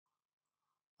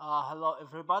Hello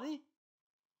everybody.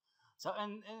 So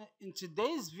in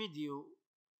today's video,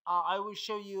 I will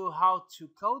show you how to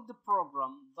code the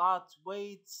program that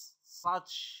waits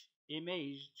such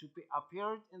image to be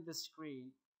appeared in the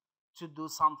screen to do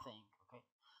something. Okay.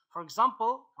 For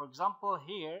example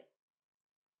here,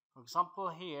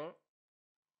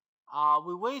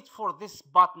 we wait for this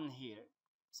button here.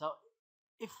 So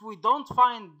if we don't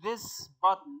find this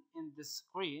button in the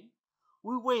screen,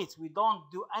 we wait. We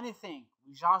don't do anything.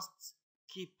 We just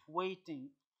keep waiting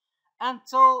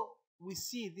until we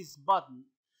see this button.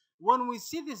 When we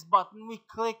see this button, we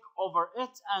click over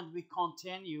it and we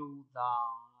continue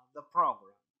the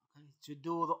program, okay, to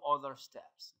do the other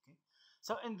steps. Okay.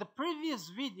 So in the previous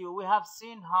video, we have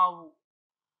seen how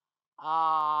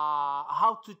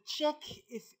to check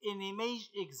if an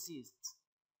image exists.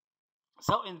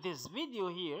 So in this video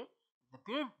here, the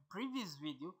previous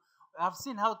video, we have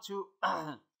seen how to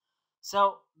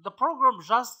so the program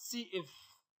just see if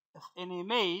an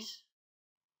image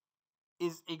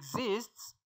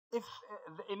exists. If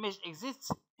the image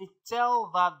exists, it tell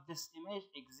that this image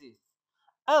exists,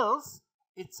 else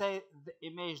it say the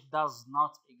image does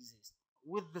not exist.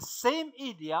 With the same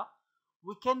idea,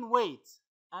 we can wait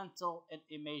until an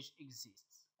image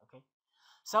exists. Okay,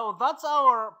 so that's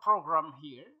our program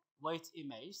here, wait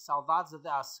image. So that's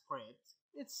the script.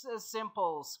 It's a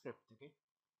simple script. Okay,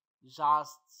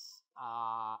 just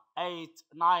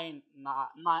nine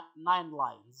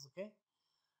lines. Okay,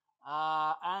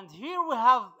 and here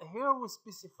we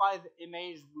specify the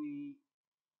image we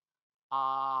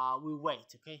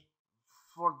wait. Okay,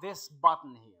 for this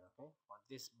button here. Okay, for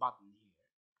this button here,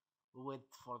 we wait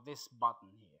for this button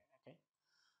here. Okay,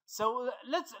 so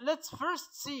let's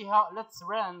first see how. Let's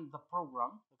run the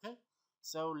program. Okay,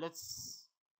 so let's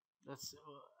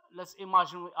let's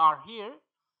imagine we are here,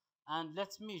 and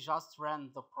let me just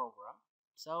run the program.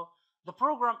 So the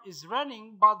program is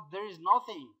running, but there is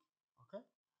nothing. Okay,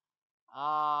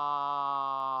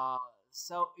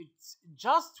 so it's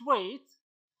just wait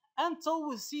until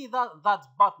we see that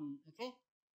button. Okay,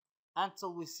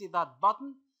 until we see that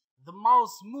button, the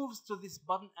mouse moves to this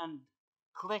button and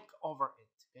click over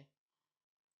it. Okay,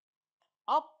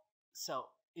 up. So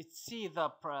it see the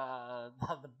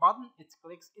button, it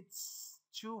clicks. It's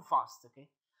too fast. Okay,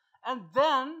 and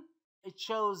then it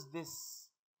shows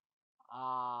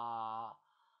uh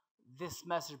this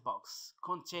message box.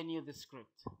 Continue the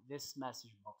script. This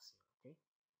message box here. Okay,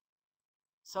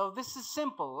 so this is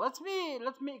simple. Let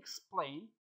me explain.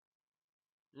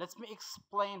 Let me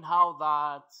explain how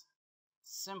that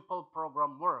simple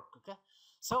program work. Okay,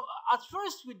 so at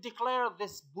first we declare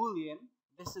this boolean.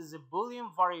 This is a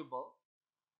boolean variable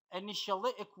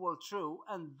initially equal true,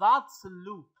 and that's a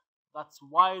loop. That's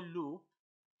while loop.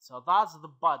 So that's the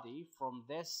body from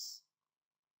this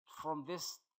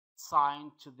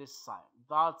sign to this sign.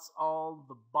 That's all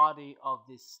the body of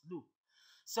this loop.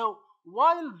 So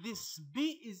while this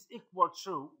b is equal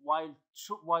true, while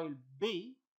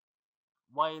b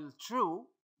while true,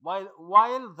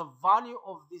 while the value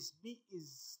of this b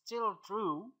is still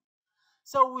true,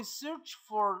 so we search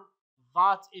for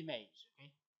that image.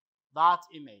 Okay, that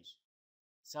image.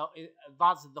 So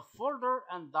that's the folder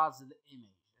and that's the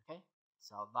image. Okay,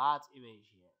 so that image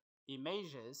here,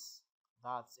 images,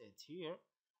 that's it here,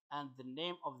 and the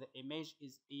name of the image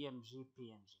is emg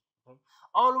png. Okay,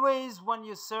 always when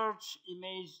you search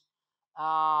image,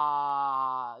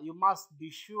 you must be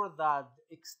sure that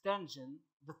the extension,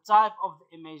 the type of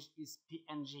the image is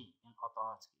png in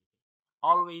Autohotkey.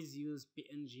 Always use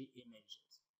png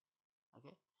images.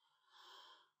 Okay,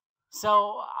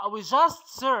 so we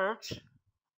just search,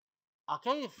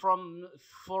 okay, from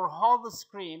for whole the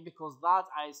screen, because that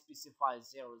I specify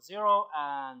 00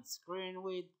 and screen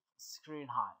width, screen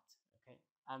height. Okay,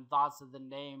 and that's the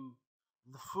name,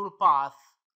 the full path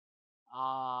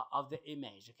of the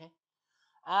image. Okay,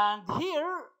 and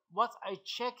here what I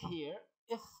check here,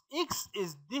 if x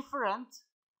is different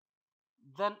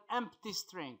than empty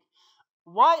string.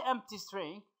 Why empty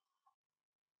string?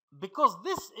 Because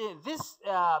this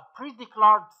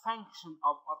pre-declared function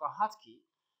of Autohotkey,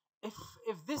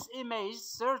 if this image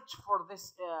search for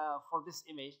this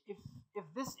image, if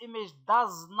this image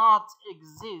does not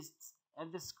exist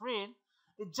in the screen,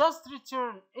 it just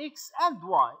return x and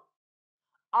y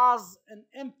as an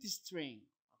empty string.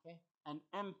 Okay, an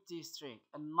empty string,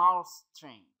 a null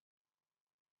string.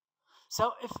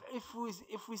 So if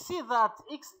we see that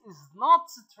x is not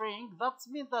string, that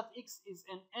means that x is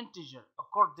an integer, a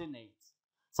coordinate.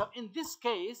 So in this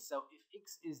case, so if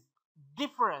x is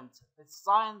different, the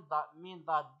sign that means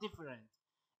that different.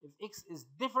 If x is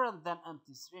different than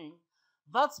empty string,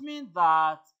 that means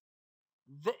that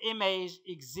the image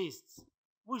exists.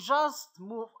 we just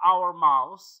move our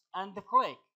mouse and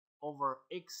click over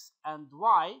X and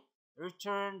Y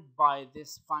returned by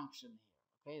this function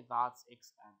here. Okay, that's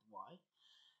X and Y.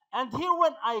 And here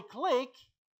when I click,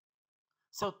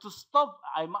 so to stop,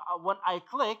 when I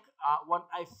click, when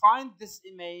I find this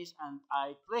image and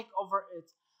I click over it,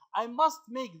 I must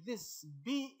make this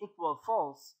B equal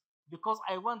false because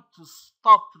I want to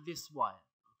stop this while.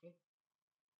 Okay,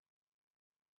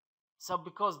 so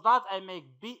because that I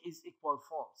make B is equal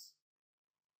false.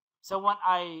 So when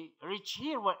I reach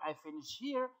here, when I finish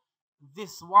here,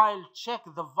 this while check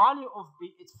the value of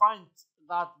B, it finds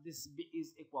that this B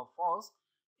is equal false.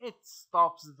 It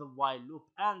stops the while loop,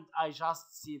 and I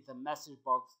just see the message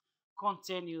box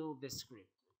continue the script.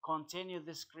 Continue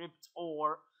the script,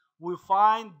 or we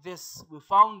found this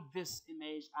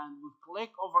image and we click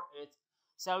over it.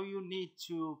 So you need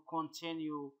to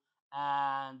continue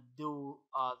and do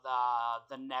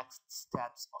the next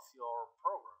steps of your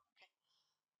program.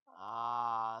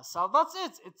 So that's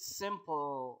it. It's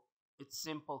simple. It's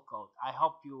simple code. I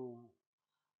hope you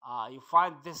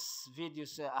find this video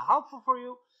helpful for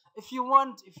you. If you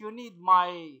want, if you need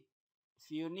my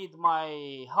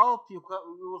help, you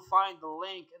will find the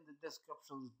link in the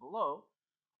descriptions below.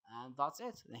 And that's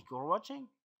it. Thank you for watching.